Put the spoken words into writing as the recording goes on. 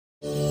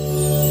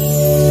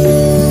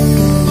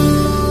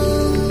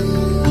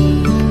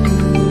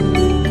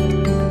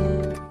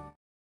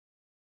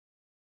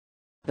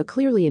A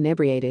clearly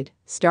inebriated,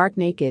 stark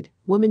naked,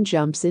 woman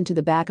jumps into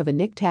the back of a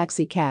nicked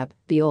taxi cab.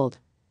 The old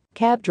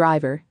cab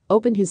driver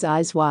opened his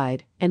eyes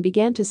wide and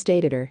began to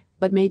stare at her,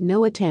 but made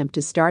no attempt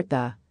to start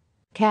the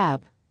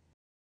cab.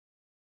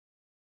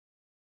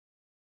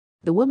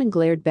 The woman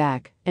glared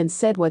back and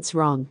said, "What's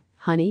wrong,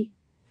 honey?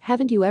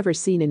 Haven't you ever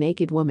seen a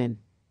naked woman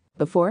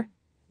before?"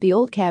 The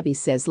old cabbie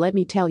says, "Let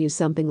me tell you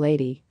something,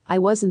 lady, I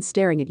wasn't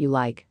staring at you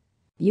like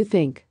you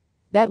think.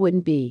 That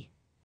wouldn't be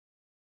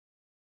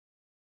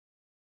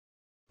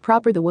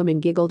proper." The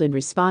woman giggled and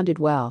responded,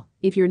 "Well,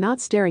 if you're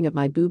not staring at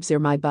my boobs or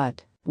my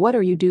butt, what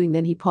are you doing?"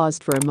 Then he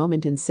paused for a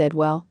moment and said,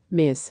 "Well,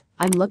 miss,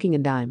 I'm looking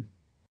and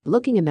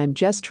I'm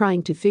just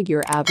trying to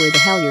figure out where the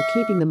hell you're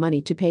keeping the money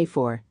to pay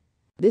for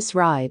this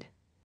ride."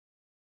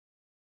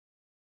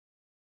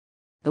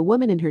 A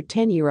woman and her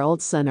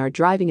 10-year-old son are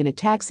driving in a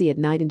taxi at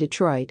night in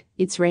Detroit.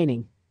 It's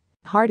raining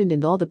hard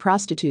and all the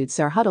prostitutes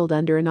are huddled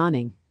under an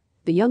awning.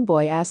 The young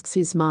boy asks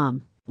his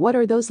mom, "What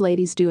are those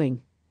ladies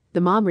doing?" The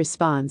mom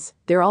responds,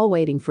 "They're all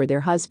waiting for their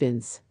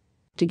husbands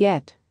to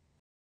get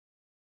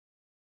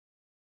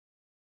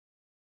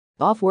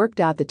off work."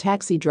 The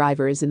taxi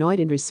driver is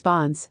annoyed and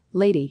responds,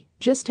 "Lady,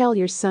 just tell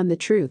your son the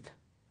truth.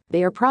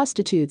 They are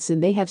prostitutes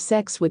and they have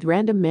sex with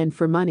random men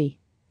for money."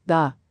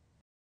 The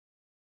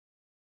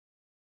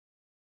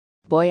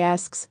boy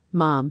asks,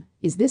 "Mom,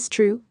 is this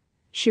true?"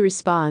 She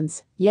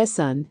responds, "Yes,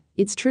 son,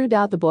 it's true."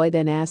 The boy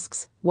then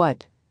asks,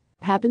 "What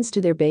happens to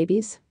their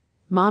babies?"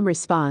 Mom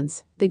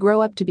responds, "They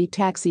grow up to be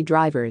taxi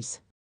drivers."